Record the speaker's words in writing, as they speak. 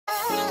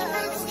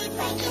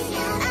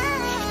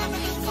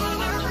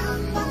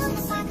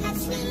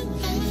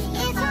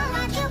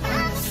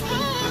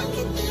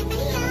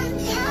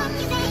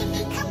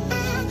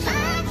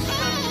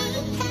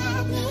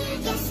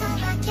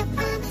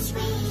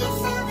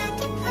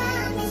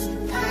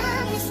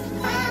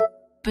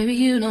Baby,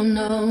 you don't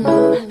know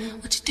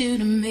what you do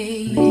to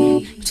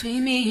me.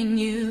 Between me and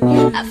you,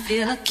 I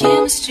feel a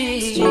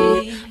chemistry.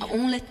 I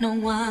won't let no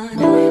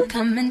one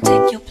come and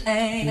take your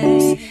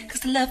place,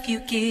 'cause the love you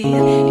give,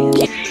 you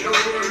can't.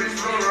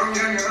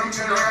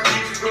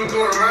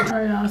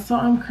 Alright, y'all, so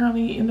I'm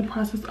currently in the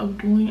process of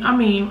doing,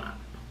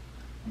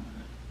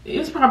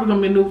 it's probably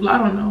gonna be a new vlog, I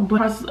don't know, but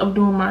process of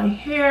doing my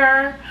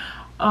hair.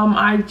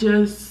 I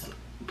just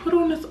put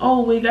on this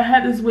old wig. I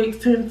had this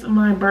wig since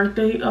my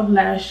birthday of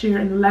last year,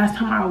 and the last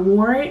time I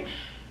wore it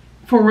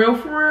for real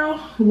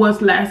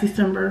was last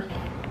December.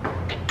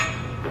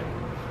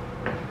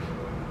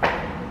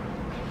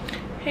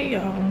 Hey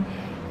y'all,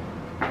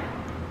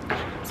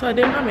 so I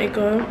did my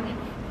makeup.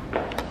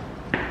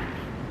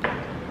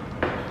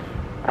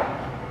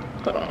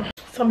 Hold on.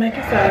 So I'm back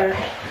inside,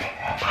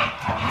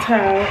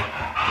 tired,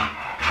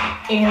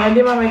 and I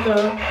did my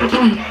makeup.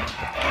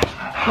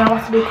 Now I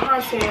want to do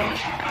content,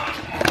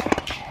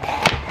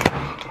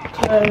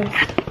 because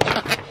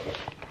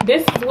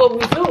this is what we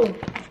do.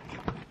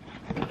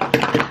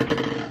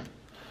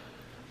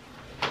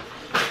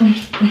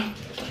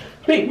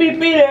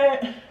 Beat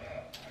it.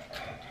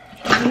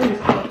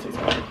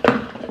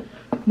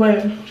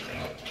 But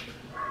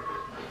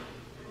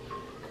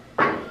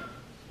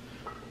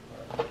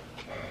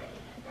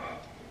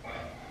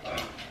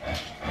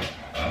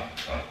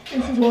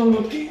this is one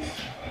little piece.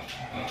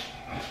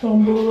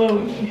 Don't below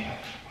me.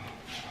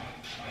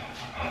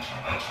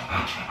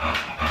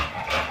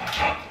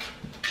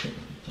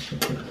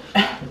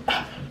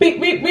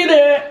 Beat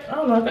it. I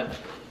don't know. I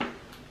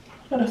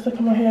got that stuck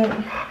in my head.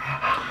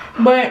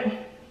 But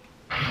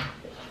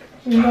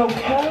no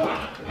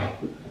cap.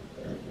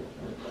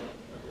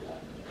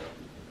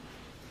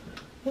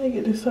 Let me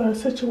get this side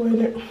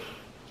situated.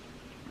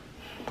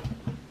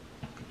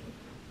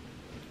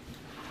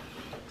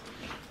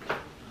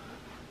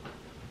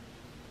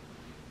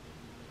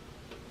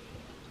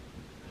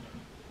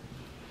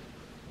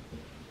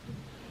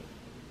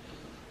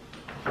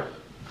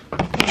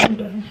 I'm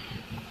done.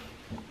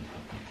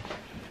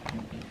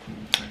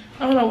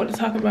 I don't know what to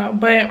talk about,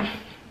 but I'm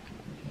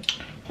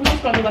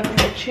just gonna do like a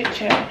little chit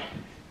chat.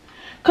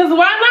 Cause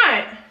why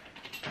not?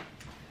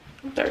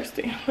 I'm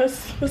thirsty.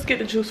 Let's get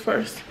the juice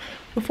first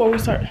before we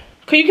start.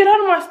 Can you get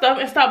out of my stuff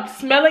and stop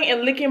smelling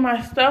and licking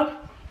my stuff?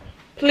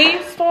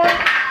 Please, Storm?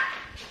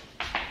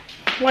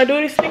 Why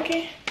do this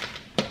thinking?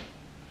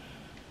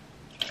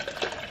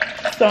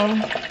 So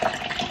I'm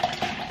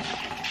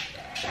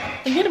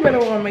getting better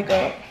with my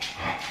makeup.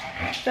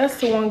 That's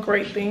the one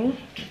great thing.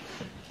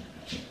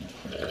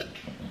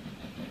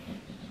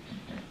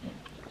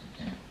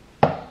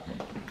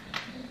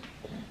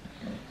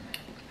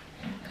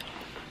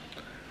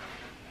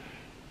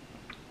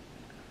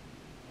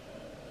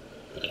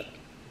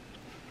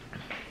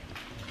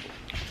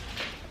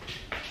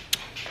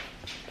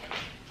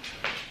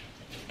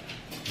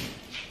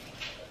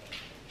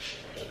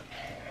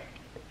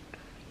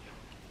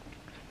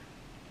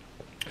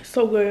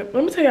 So good.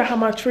 Let me tell you how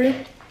my tree,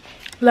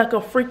 like a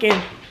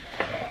freaking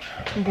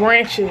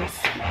branches.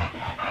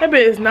 That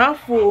bit is not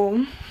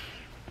full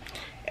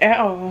at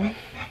all.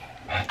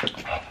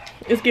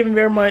 It's giving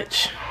very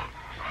much.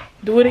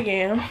 Do it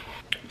again.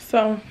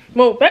 So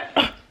move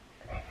back.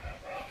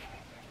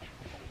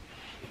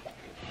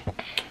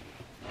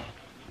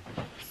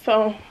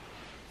 So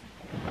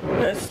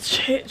let's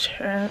chit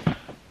chat.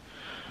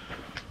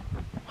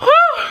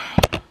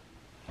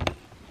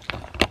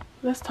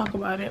 Let's talk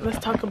about it. Let's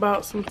talk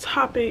about some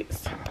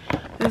topics.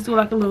 Let's do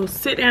like a little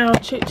sit down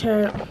chit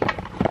chat,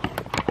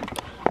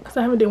 because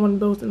I haven't done one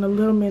of those in a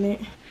little minute.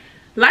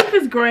 Life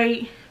is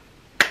great,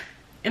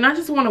 and I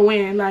just want to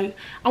win. Like,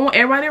 I want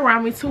everybody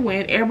around me to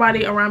win.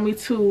 Everybody around me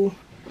to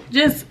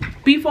just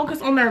be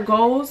focused on their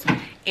goals.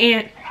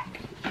 And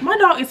my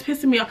dog is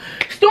pissing me off.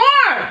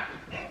 Storm!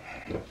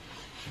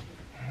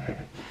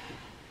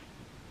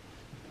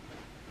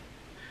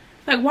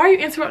 Like, why are you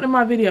interrupting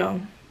my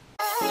video?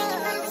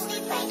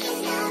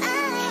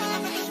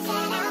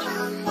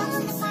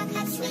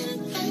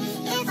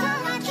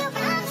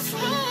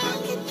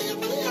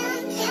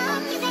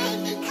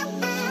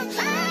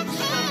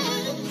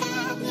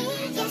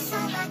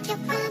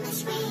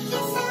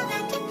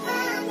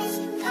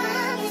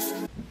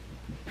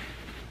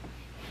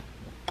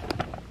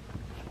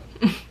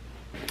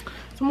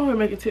 So I'm over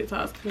making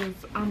TikToks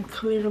because I'm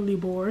clearly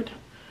bored.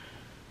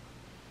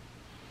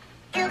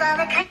 You go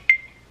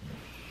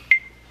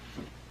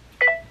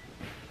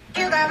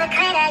the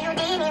crater, you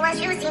did me once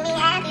you see me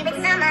happy with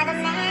some other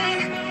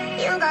man.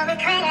 You go the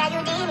crater,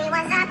 you did me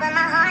once I put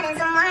my heart in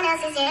someone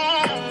else's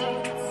hands.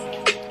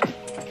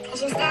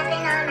 'Cause you stepping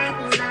on my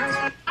emotions.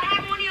 I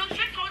have one of your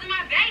tricks holding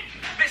my back,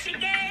 but she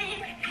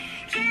gave.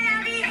 Can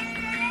I be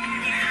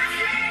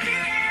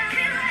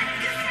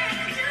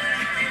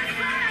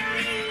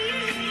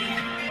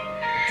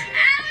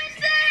I was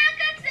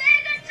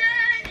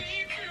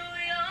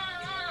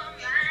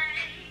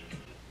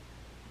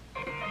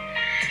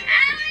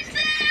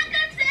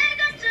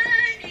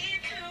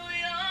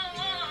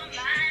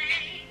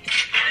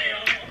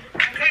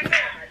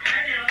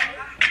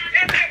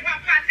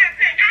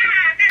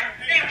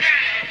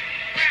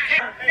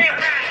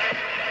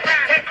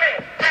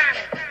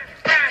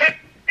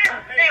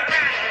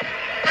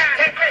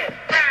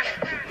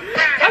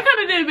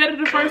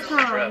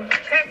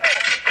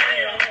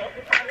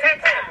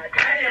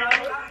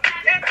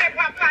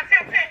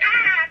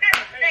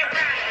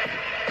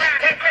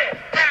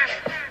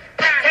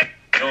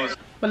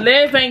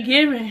legs ain't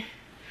giving.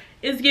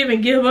 It's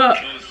giving give up.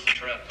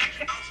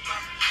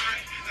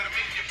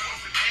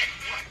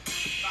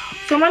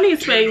 So I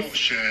need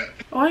space.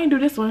 Oh, I didn't do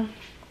this one.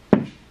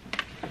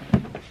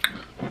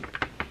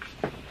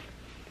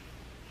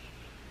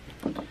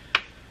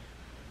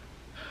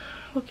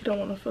 Look, you don't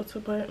want to filter,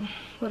 but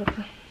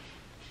whatever.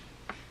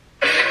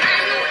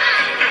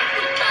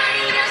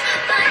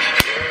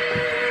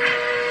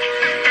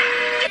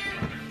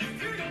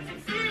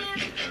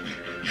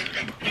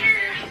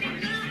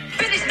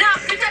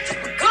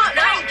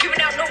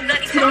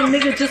 Little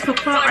nigga just for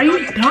fun. Are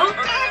you dumb?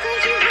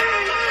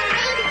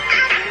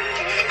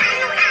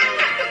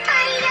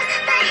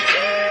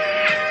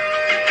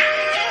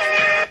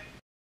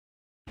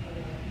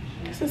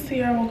 This is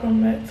Sierra.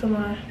 Welcome back to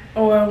my.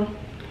 Oh well,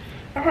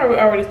 I probably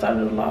already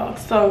started the vlog.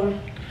 So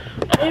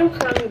I am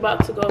currently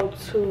about to go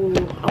to.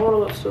 I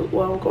want to go to.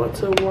 Well, I'm going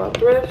to World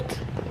Thrift,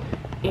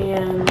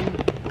 and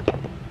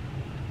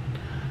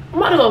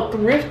I'm about to go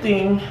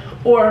thrifting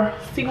or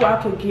see what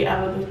I could get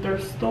out of the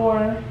thrift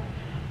store.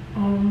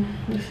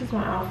 This is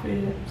my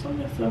outfit,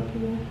 something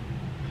simple.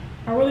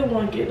 I really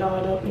want to get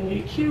dolled up and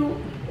get cute.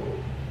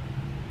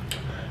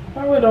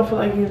 I really don't feel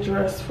like getting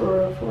dressed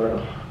for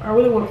real. I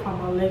really want to find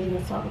my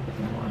leggings so I can put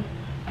them on.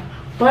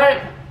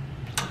 But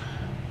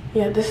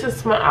yeah, this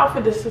is my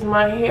outfit. This is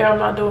my hair. I'm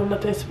not doing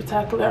nothing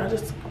spectacular. I'm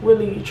just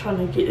really trying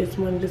to get this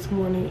money this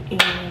morning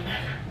and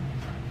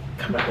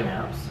come back in the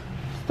house.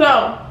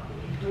 So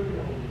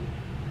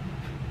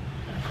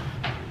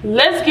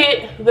let's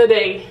get the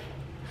day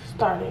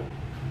started.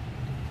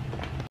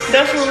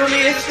 That's what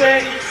really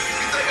expect.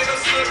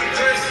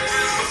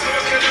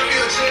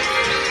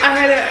 I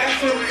had to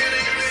ask him.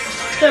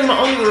 That's my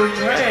only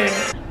regret.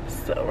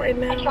 So right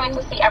now, I'm trying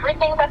to see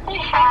everything that they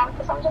have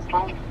because I'm just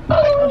like,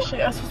 oh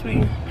shit, I'm supposed to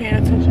be paying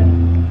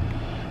attention.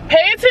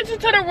 Pay attention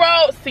to the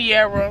road,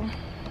 Sierra.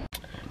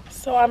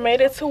 So I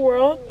made it to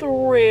World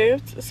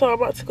Thrift. So I'm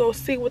about to go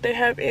see what they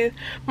have in.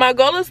 My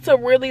goal is to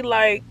really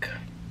like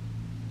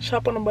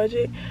shop on a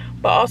budget,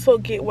 but also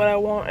get what I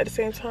want at the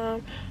same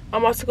time.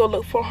 I'm about to go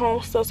look for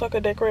home stuff so I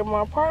can decorate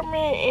my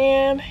apartment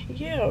and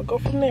yeah, go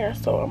from there.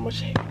 So I'm gonna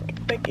check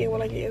back in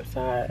when I get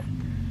inside.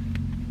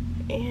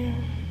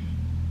 And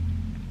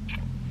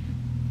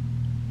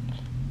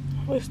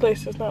this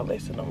lace is not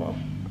lacing no more.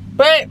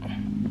 But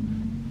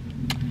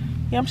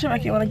yeah, I'm checking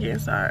back in when I get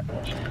inside.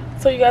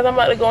 So you guys, I'm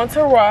about to go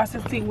into Ross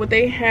and see what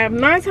they have.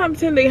 9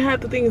 times 10 they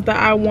have the things that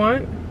I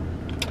want.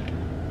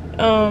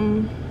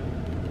 I'm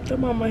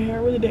on my hair.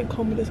 I really didn't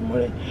comb it this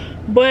morning.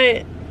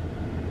 But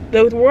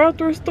the World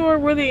Thrift store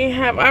really didn't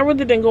have, I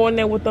really didn't go in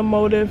there with a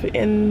motive,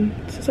 and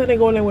since I didn't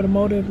go in there with a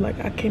motive,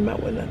 like I came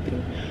out with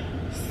nothing.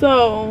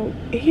 So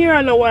here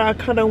I know what I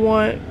kind of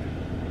want.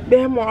 They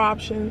have more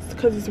options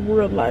because it's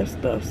real life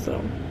stuff.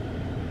 So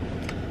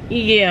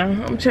yeah,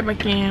 I'm checking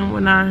back in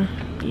when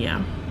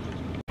yeah.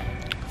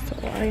 So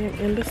I am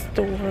in the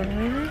store.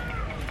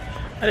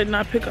 I did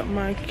not pick up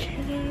my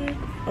camera.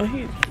 Oh,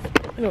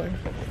 anyway,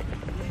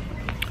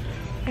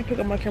 I didn't pick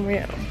up my camera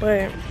yet,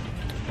 but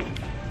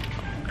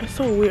it's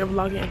so weird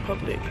vlogging in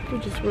public. People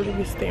just really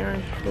be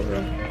staring for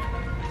real.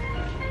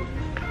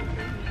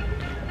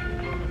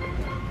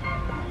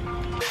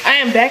 I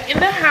am back in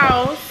the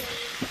house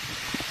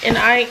and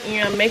I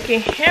am making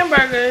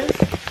hamburgers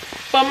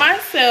for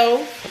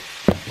myself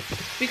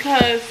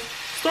because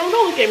Storm,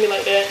 don't look at me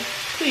like that.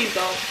 Please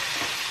don't.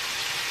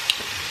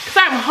 Because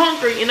I'm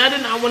hungry and I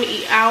did not want to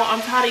eat out.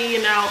 I'm tired of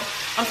eating out.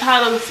 I'm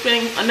tired of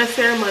spending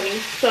unnecessary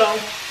money. So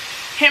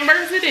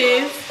hamburgers it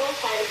is. I'm so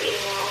tired of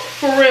eating out.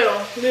 For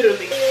real,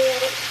 literally.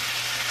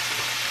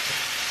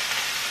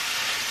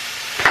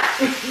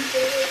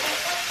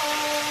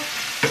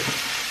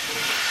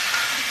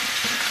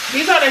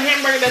 These are the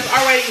hamburgers that's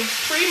already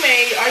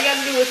pre-made. All you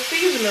gotta do is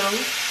season them.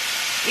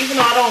 Even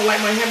though I don't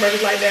like my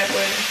hamburgers like that,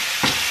 but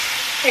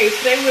hey,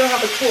 today we don't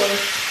have a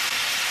choice.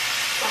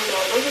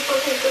 Those are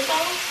supposed to taste good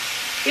though?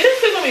 It is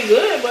still gonna be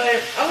good,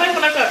 but I like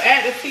when I can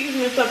add the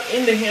seasoning stuff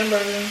in the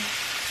hamburger.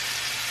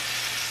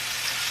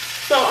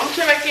 So I'm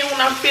checking back in when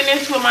I'm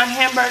finished with my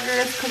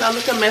hamburgers because I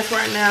look a mess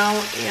right now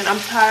and I'm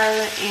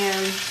tired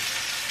and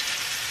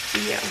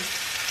yeah.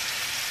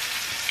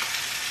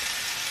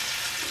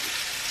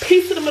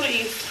 Peace to the Middle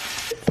East.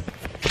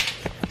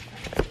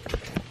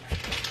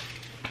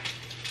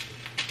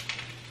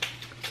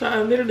 So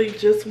I literally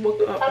just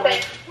woke up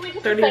like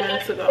 30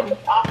 minutes ago.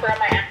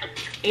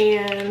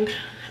 And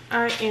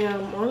I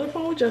am on the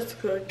phone with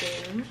Jessica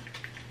again.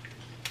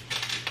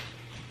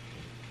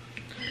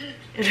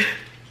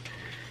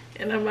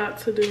 And I'm about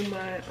to do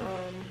my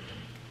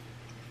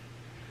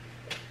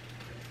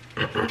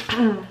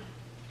Can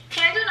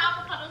I do an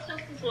avocado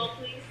toast as well,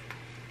 please?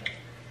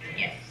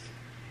 Yes.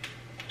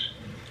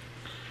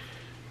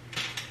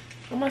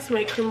 I must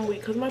make cream wheat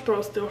because my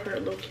throat still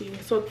hurt low key.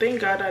 So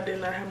thank God I did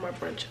not have my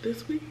brunch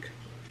this week.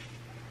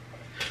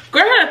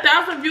 Girl had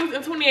 1,000 views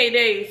in 28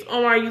 days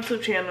on my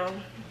YouTube channel.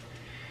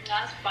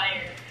 That's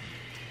fire.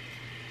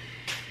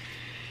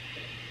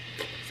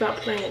 Stop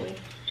playing with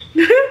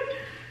me.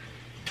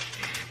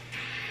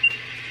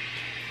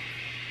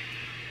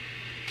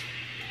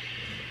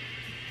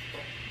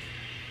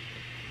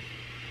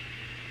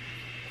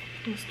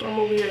 Storm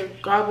over here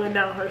gobbling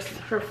down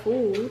her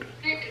food.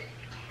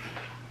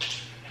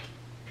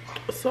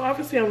 So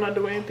obviously I'm not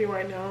doing anything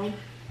right now.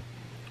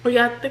 Oh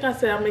yeah, I think I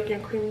said I'm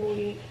making cream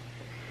wheat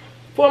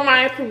for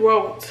my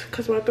throat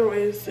because my throat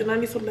is, and I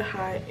need something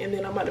hot. And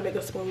then I'm about to make a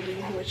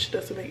smoothie, which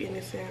doesn't make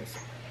any sense.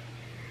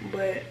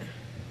 But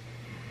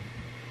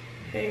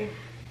hey,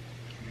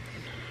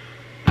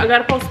 I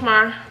gotta post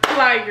my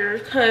flyer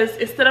because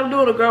instead of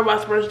doing a girl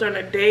boss brunch during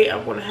the day,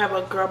 I'm gonna have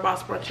a girl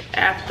boss brunch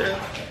after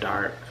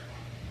dark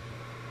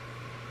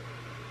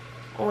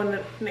on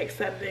the next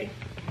Saturday,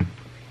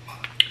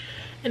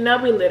 and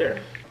that'll be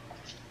litter.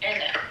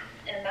 And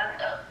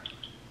that's up.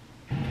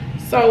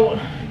 So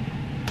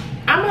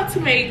I'm about to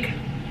make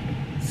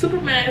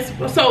Superman.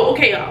 So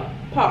okay, y'all,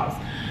 pause.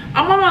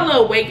 I'm on my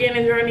little weight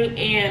gaining journey,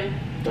 and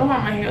don't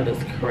mind my hair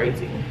looks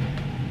crazy.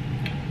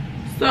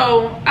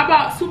 So I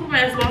bought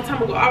Superman's a long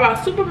time ago. I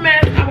bought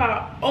Superman, I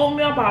bought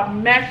oatmeal, I bought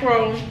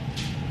macro, is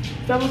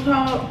that what it's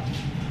called?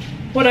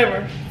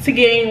 Whatever, to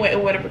gain weight or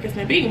whatever it's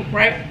may be,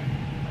 right?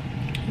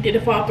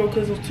 Didn't fall through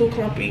because it was too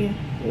clumpy.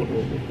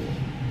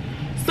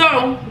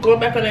 So going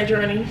back on that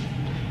journey,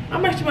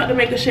 I'm actually about to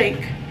make a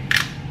shake,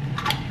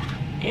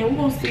 and we're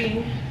gonna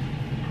see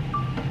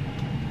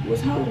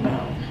what's all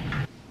about.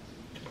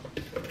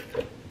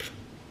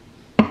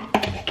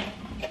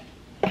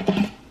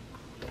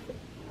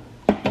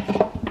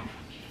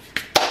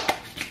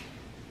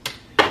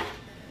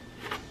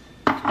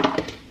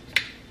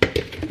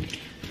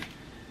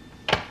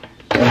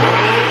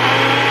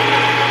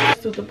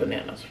 Let's do the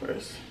bananas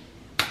first.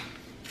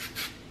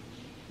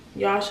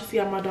 Y'all should see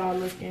how my dog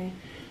looking.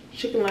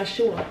 She can like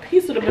she want a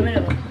piece of the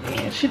banana,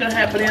 and she done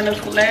had bananas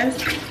for the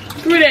last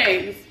 3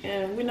 days,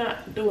 and we're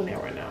not doing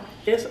that right now.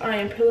 Yes, I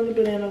am peeling the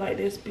banana like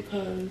this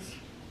because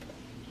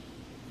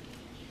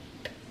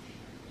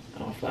I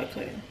don't feel like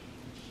cutting.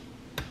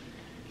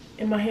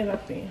 And my hands are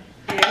thin.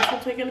 Yes, I'm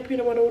taking the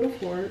peanut butter with a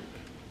fork.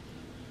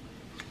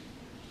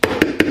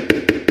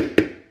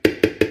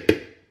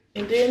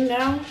 And then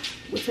now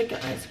we're taking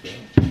ice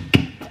cream.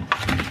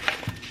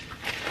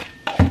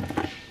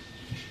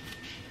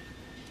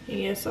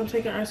 Yes, I'm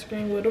taking ice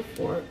cream with a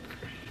fork.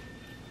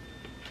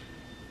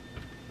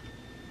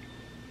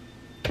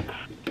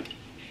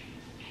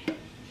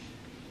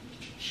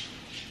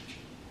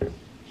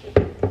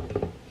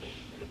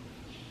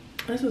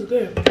 This is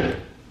good.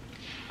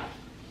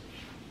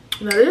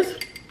 Now this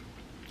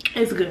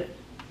is good.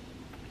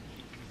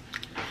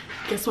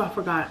 Guess what I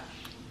forgot?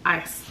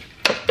 Ice.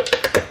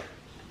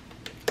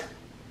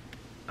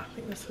 I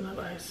think that's enough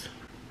ice.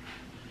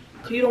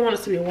 Cause you don't want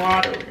it to be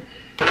watery.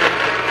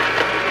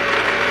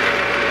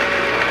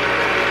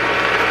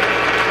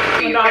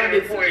 My dog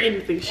gets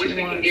anything she wants.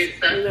 Can get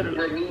stuff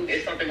removed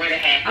if something were to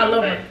happen. I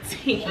love her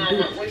teeth. We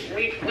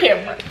make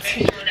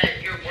sure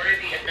that you're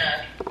worthy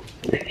enough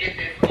to get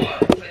this car.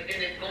 So then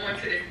it's going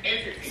to this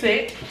entity.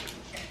 Sit.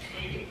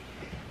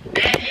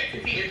 That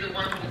entity is the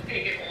one who's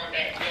taking on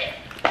that debt.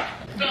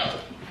 So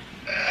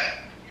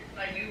it's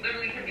like you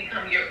literally can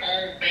become your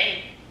own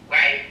bank,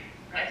 right?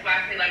 That's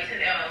why I say like 10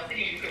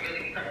 LLCs, you can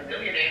really become a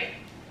billionaire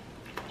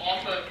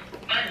off of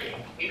funding.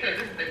 Because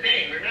this is the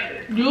thing,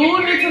 remember. You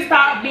need to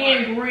stop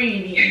being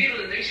greedy. Your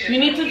utilization. You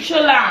need to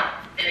chill out.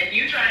 And if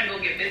you try and go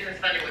get business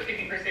funding with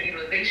 50%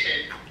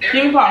 utilization, they're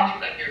Give me going pause. to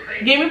like you're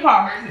crazy. Give me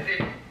pause. Versus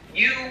if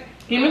you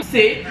Give me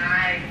sit.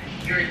 deny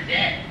your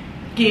debt.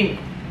 Give me.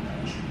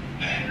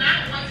 You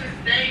not want to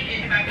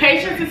stay in my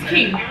Patience is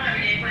key. You don't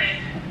have any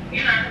plan.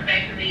 You're not coming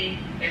back to me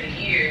in a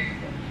year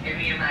and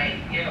being like,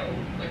 yo,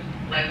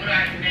 what do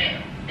I do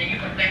now? And you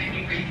come back to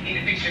me for you need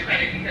to fix your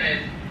credit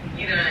because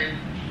you done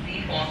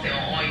defaulted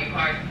on all your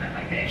cards and stuff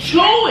like that.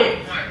 Show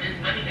it. This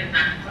money is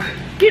not free.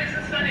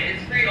 Business funding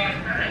is free all the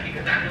time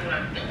because I know what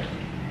I'm doing.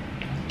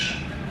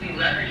 We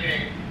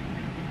leveraging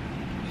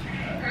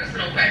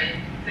personal credit.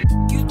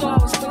 You thought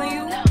I was feeling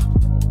you?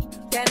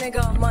 That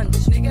nigga a munch.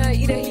 Nigga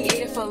eat it, he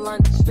ate it for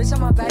lunch. Bitch, on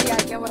my body, I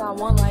get what I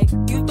want. Like,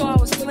 you thought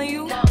I was feeling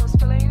you?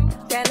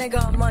 That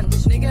nigga a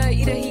munch. Nigga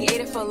eat it, he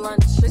ate it for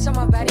lunch. Bitch, on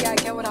my body, I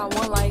get what I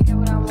want. Like,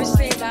 bitch,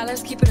 stay loud,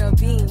 let's keep it a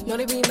beam. Know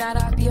they be mad,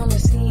 I be on the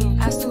scene.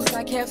 Ass too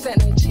fat, can't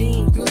fit in a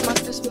jean. Use my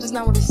fist, but it's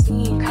not what it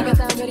seems. I got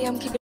that ready, I'm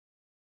keeping.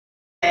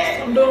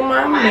 I'm doing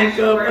my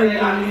makeup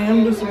again.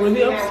 I'm just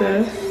really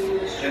obsessed.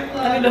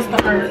 I need to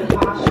start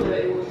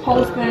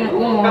posting on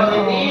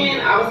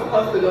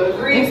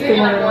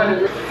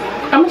Instagram.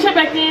 I'm gonna check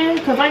back in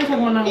because I ain't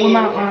talking about with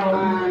my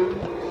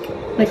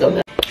makeup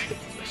done.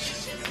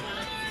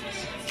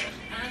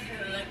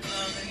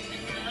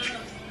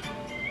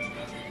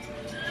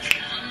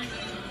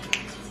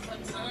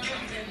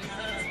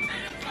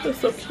 That's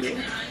so cute.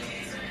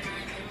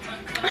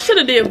 I should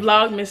have did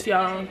Vlogmas,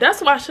 y'all.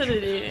 That's what I should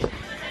have did.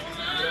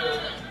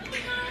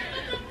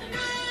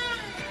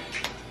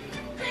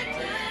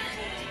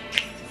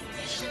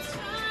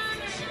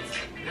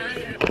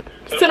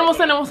 Cinnamon,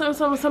 cinnamon, cinnamon,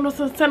 cinnamon, cinnamon,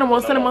 cinnamon,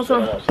 cinnamon,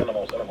 cinnamon.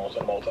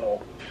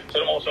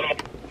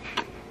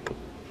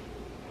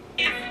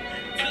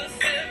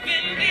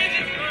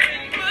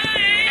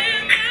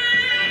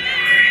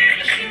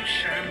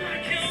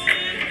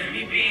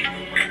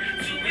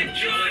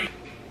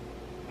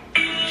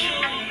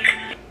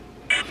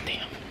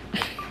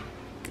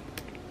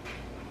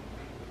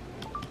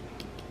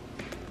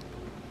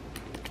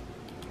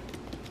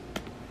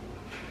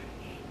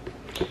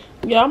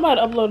 Yeah, I might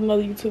upload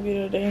another YouTube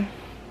video today.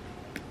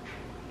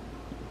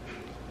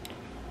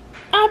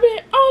 I've been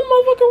on the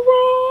motherfucking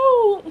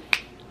road.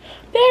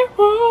 That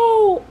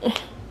road.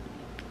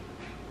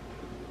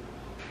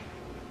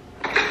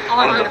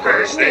 On the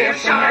first day of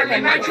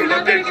Charlotte, night you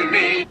looked into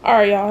me.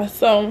 Alright, y'all.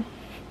 So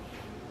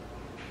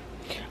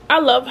I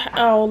love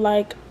how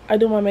like I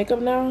do my makeup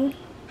now,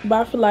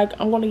 but I feel like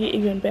I'm gonna get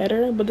even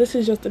better. But this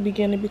is just the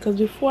beginning, because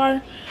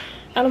before,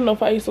 I don't know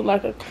if I used to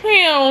look like a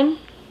clown,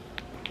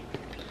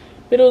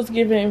 but it was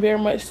giving very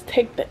much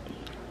take that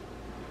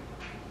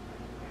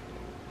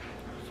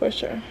for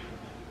sure.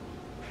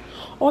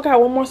 Oh, I got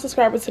one more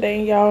subscriber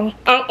today, y'all.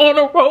 I'm on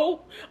the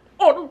road.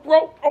 On the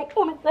road. I'm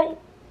on the road.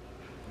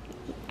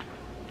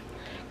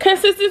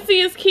 Consistency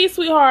is key,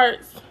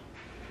 sweethearts. I'm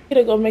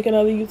gonna go make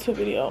another YouTube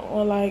video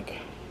on like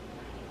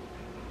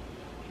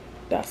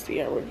that's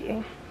the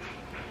review.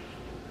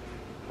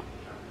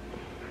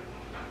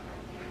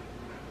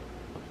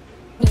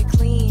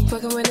 Clean.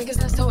 Fucking with niggas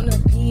that's toting a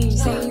beam.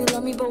 Saying you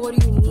love me, but what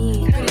do you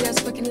mean? Pretty ass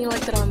fucking you like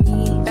that on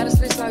me. Better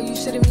switch out, you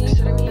should've me.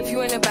 If you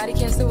ain't a body,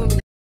 can't sit with me.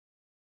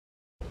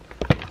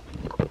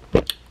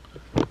 I'm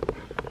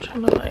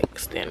trying to like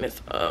stand this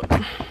up.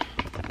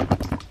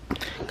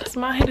 Cause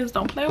my haters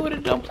don't play with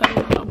it, don't play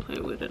with it, don't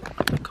play with it.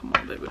 Come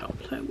on, baby, don't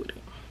play with it.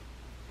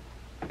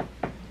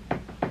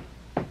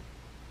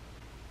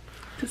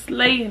 Just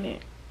lay in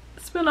it.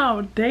 Spend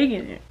all day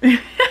in it.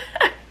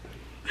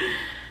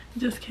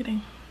 Just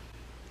kidding.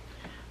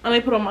 I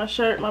need to put on my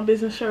shirt, my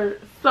business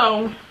shirt,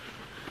 so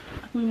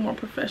I can be more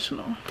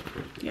professional.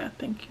 Yeah,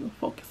 thank you.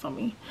 Focus on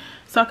me.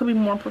 So I can be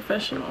more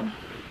professional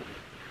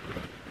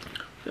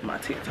with my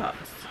TikToks.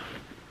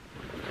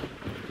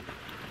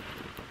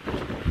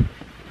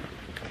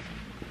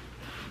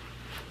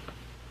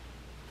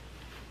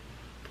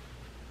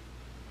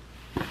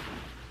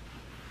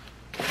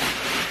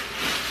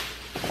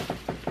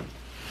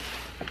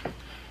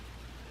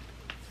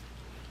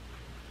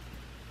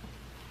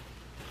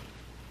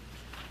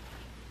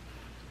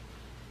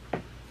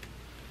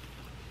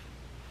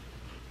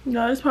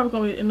 No, it's probably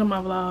gonna be the end of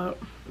my vlog.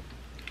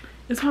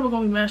 It's probably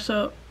gonna be mashed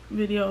up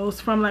videos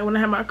from like when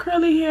I had my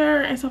curly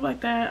hair and stuff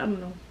like that. I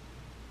don't know.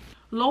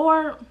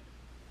 Lord,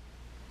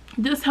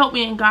 just help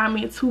me and guide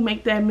me to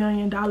make that $1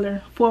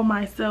 million for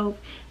myself,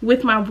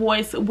 with my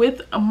voice,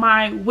 with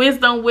my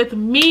wisdom, with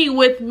me.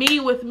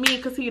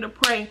 Continue to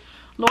pray.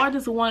 Lord, I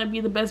just want to be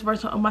the best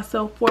version of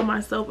myself for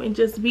myself, and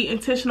just be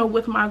intentional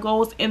with my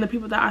goals and the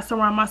people that I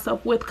surround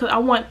myself with, because I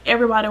want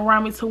everybody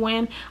around me to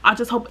win. I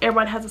just hope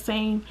everybody has the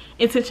same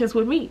intentions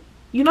with me,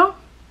 you know?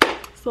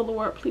 So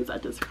Lord, please, I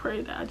just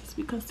pray that I just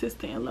be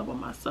consistent and love on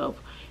myself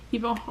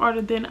even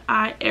harder than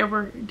I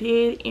ever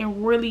did,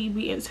 and really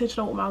be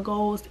intentional with my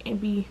goals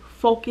and be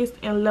focused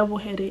and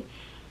level-headed.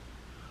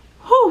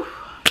 Whew.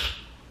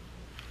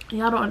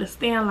 Y'all don't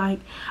understand,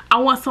 like I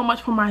want so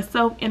much for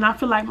myself, and I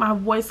feel like my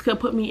voice could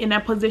put me in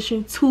that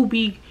position to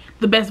be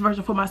the best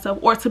version for myself,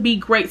 or to be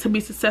great, to be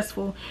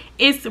successful.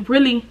 It's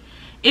really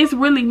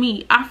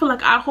me. I feel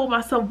like I hold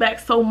myself back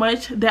so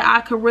much that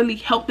I could really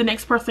help the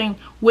next person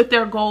with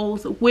their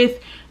goals, with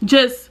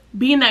just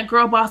being that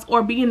girl boss,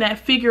 or being that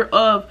figure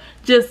of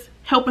just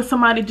helping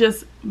somebody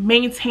just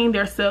maintain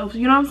themselves.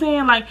 You know what I'm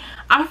saying? Like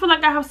I feel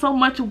like I have so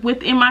much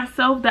within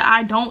myself that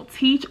I don't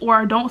teach,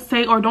 or don't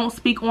say, or don't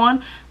speak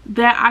on,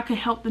 that I could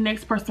help the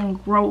next person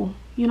grow,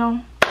 you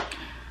know?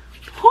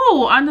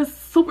 Whew, I'm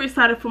just super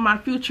excited for my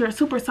future,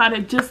 super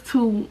excited just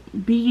to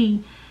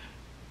be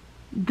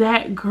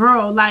that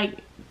girl, like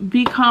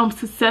become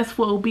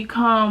successful,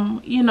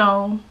 become, you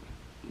know,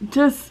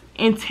 just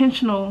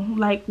intentional,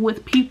 like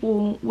with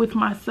people, with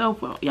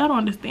myself. Y'all don't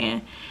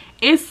understand.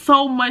 It's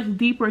so much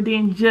deeper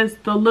than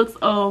just the looks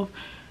of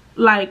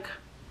like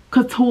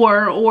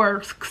Couture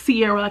or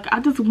Sierra. Like I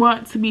just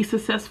want to be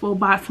successful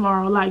by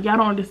tomorrow. Like y'all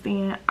don't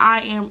understand.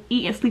 I am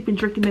eating, sleeping,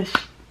 drinking this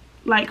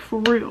like for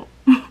real.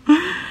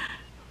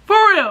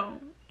 For real.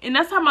 And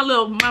that's how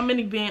my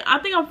mini van. I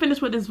think I'm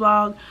finished with this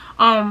vlog.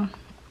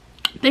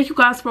 Thank you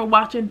guys for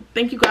watching.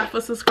 Thank you guys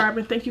for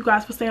subscribing. Thank you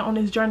guys for staying on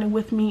this journey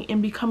with me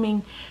and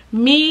becoming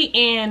me.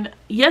 And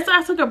yes,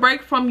 I took a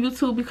break from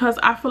YouTube because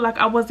I feel like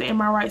I wasn't in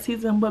my right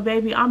season, but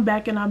baby, I'm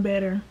back and I'm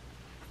better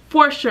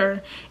for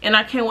sure. And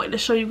I can't wait to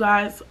show you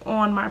guys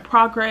on my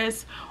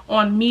progress,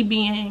 on me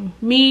being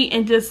me,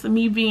 and just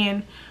me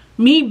being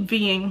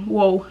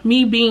vulnerable,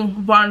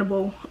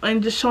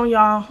 and just showing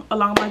y'all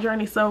along my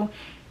journey. So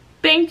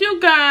thank you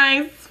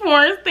guys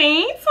for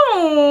staying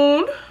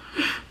tuned.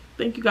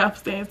 Thank you guys for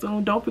staying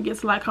tuned. Don't forget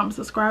to like, comment,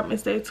 subscribe, and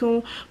stay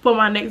tuned for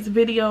my next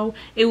video.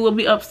 It will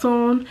be up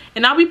soon,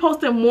 and I'll be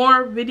posting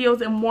more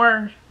videos and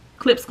more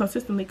clips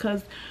consistently,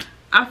 because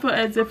I feel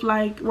as if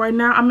like right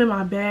now I'm in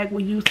my bag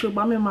with YouTube.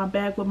 I'm in my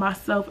bag with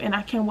myself, and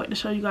I can't wait to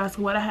show you guys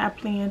what I have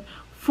planned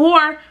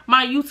for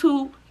my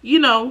YouTube, you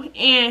know.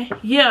 And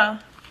yeah,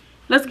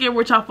 let's get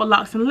rich off of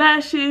locks and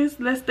lashes.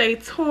 Let's stay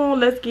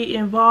tuned. Let's get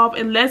involved,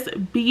 and let's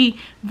be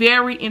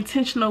very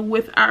intentional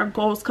with our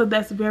goals, because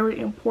that's very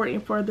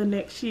important for the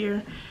next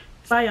year.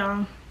 Bye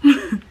y'all.